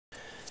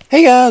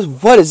Hey guys,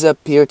 what is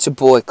up here? It's your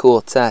boy Cool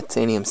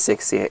Titanium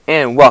 68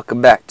 and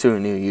welcome back to a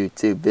new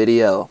YouTube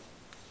video.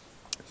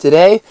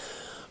 Today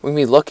we're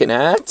going to be looking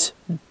at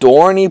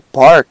Dorney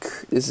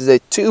Park. This is a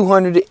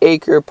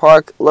 200-acre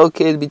park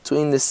located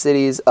between the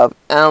cities of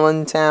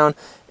Allentown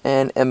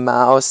and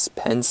Emmaus,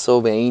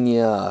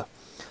 Pennsylvania.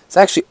 It's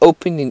actually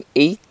opened in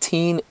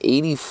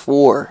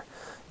 1884,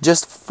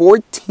 just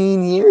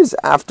 14 years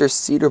after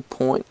Cedar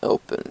Point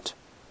opened.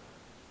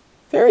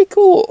 Very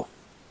cool.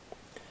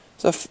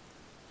 So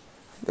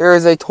there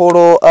is a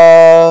total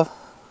of,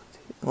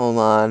 hold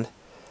on,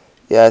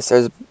 yes,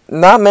 there's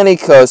not many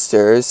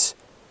coasters.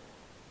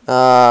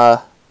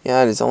 Yeah,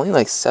 there's only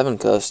like 7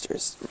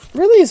 coasters.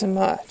 Really isn't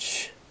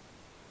much.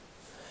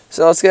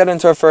 So let's get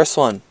into our first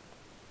one.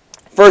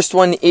 First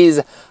one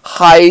is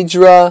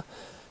Hydra.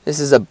 This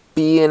is a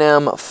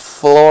B&M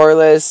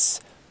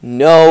floorless.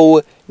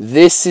 No,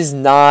 this is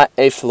not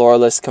a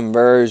floorless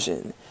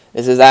conversion.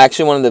 This is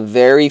actually one of the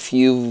very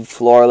few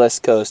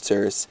floorless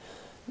coasters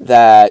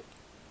that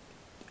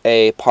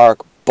a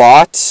park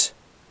bought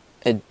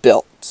and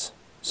built.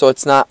 So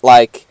it's not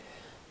like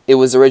it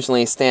was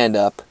originally a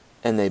stand-up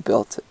and they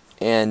built it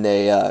and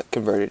they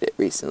converted it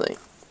recently.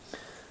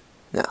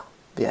 No.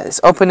 Yeah, this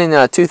opened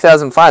in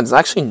 2005. It's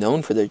actually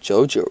known for their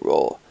JoJo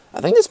roll.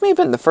 I think this may have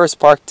been the first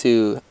park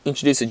to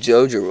introduce a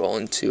JoJo roll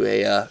into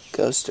a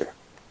coaster.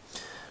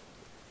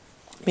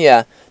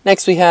 Yeah.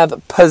 Next we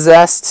have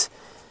Possessed.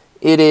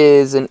 It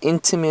is an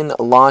Intamin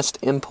launched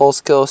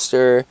impulse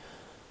coaster.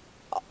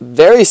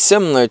 Very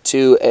similar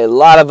to a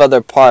lot of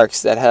other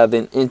parks that have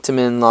an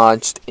Intamin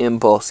launched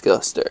impulse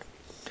coaster.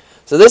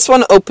 So this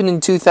one opened in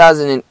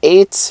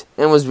 2008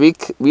 and was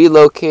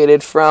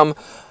relocated from,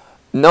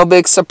 no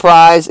big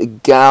surprise,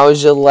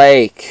 Gouge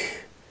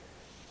Lake.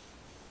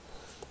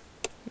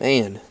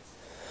 Man.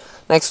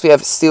 Next we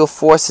have Steel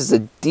Force. Is a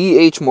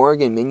D.H.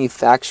 Morgan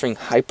manufacturing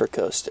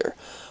hypercoaster.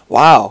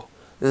 Wow.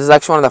 This is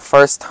actually one of the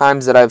first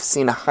times that I've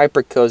seen a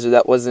hypercoaster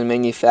that wasn't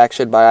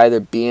manufactured by either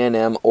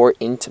B&M or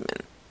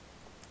Intamin.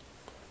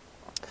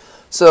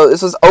 So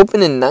this was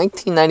opened in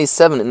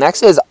 1997 and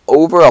actually has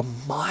over a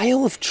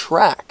mile of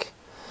track.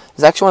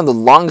 It's actually one of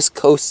the longest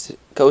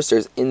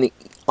coasters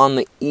on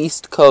the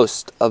east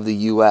coast of the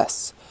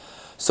U.S.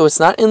 So it's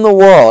not in the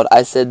world,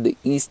 I said the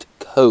east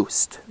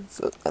coast.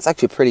 So that's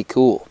actually pretty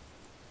cool.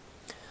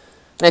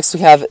 Next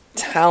we have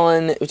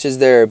Talon, which is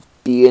their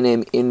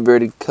B&M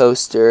inverted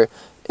coaster.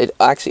 It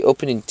actually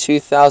opened in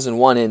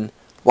 2001 and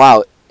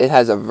wow, it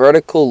has a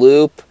vertical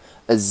loop,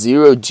 a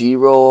zero G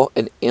roll,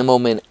 an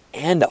Immelman,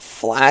 and a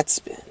flat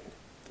spin.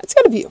 That's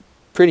got to be a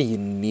pretty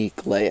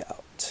unique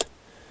layout.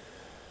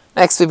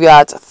 Next we've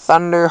got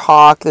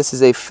Thunderhawk. This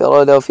is a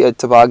Philadelphia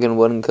toboggan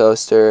wooden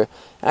coaster. It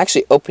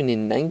actually opened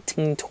in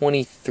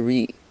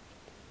 1923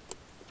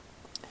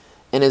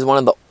 and is one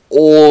of the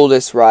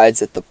oldest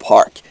rides at the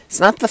park. It's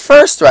not the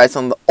first ride, it's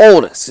one of the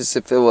oldest. Just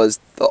if it was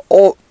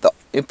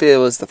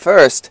the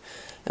first,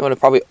 it would have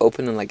probably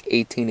opened in like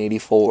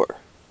 1884.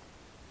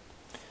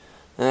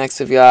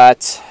 Next we've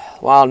got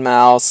Wild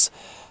Mouse.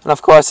 And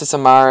of course, it's a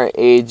Mara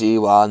AG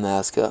Wild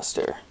Mouse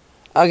coaster.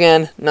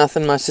 Again,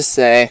 nothing much to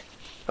say.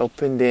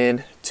 Opened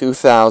in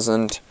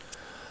 2000.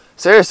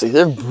 Seriously,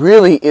 there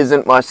really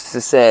isn't much to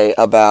say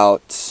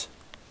about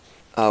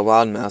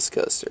Wild Mouse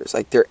coasters.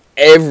 Like, they're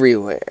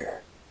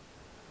everywhere.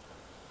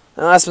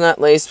 And last but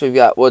not least, we've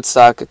got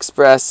Woodstock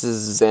Express. This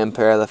is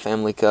Zampera, the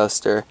family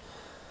coaster.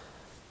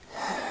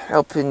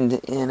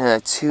 Opened in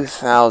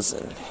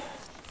 2000.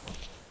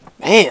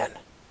 Man.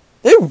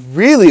 There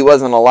really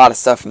wasn't a lot of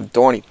stuff from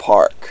Dorney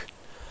Park.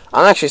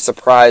 I'm actually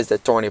surprised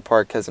that Dorney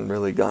Park hasn't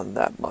really gotten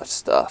that much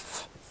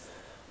stuff.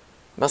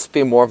 It must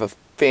be more of a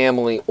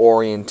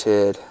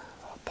family-oriented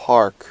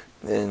park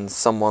than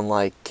someone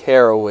like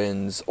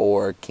Carowinds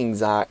or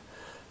Kings Island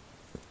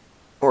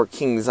or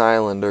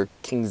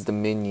King's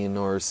Dominion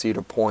or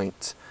Cedar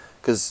Point,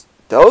 because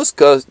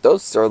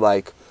those are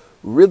like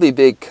really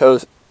big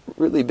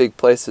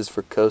places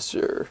for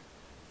coasters.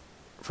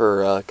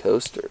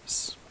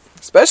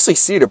 Especially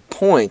Cedar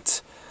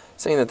Point,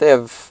 saying that they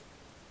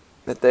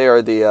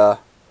are the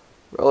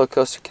roller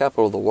coaster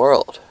capital of the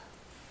world.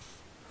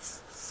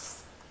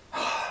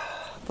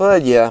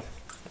 But yeah,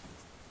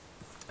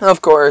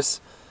 of course,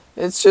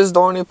 it's just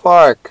Dorney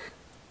Park.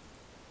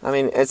 I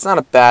mean, it's not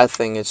a bad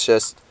thing. It's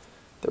just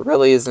there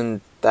really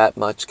isn't that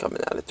much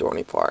coming out of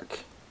Dorney Park.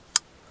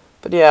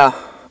 But yeah,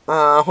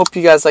 I hope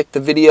you guys liked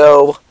the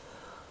video.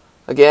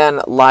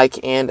 Again,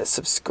 like and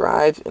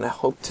subscribe, and I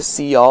hope to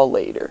see y'all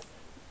later.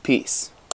 Peace.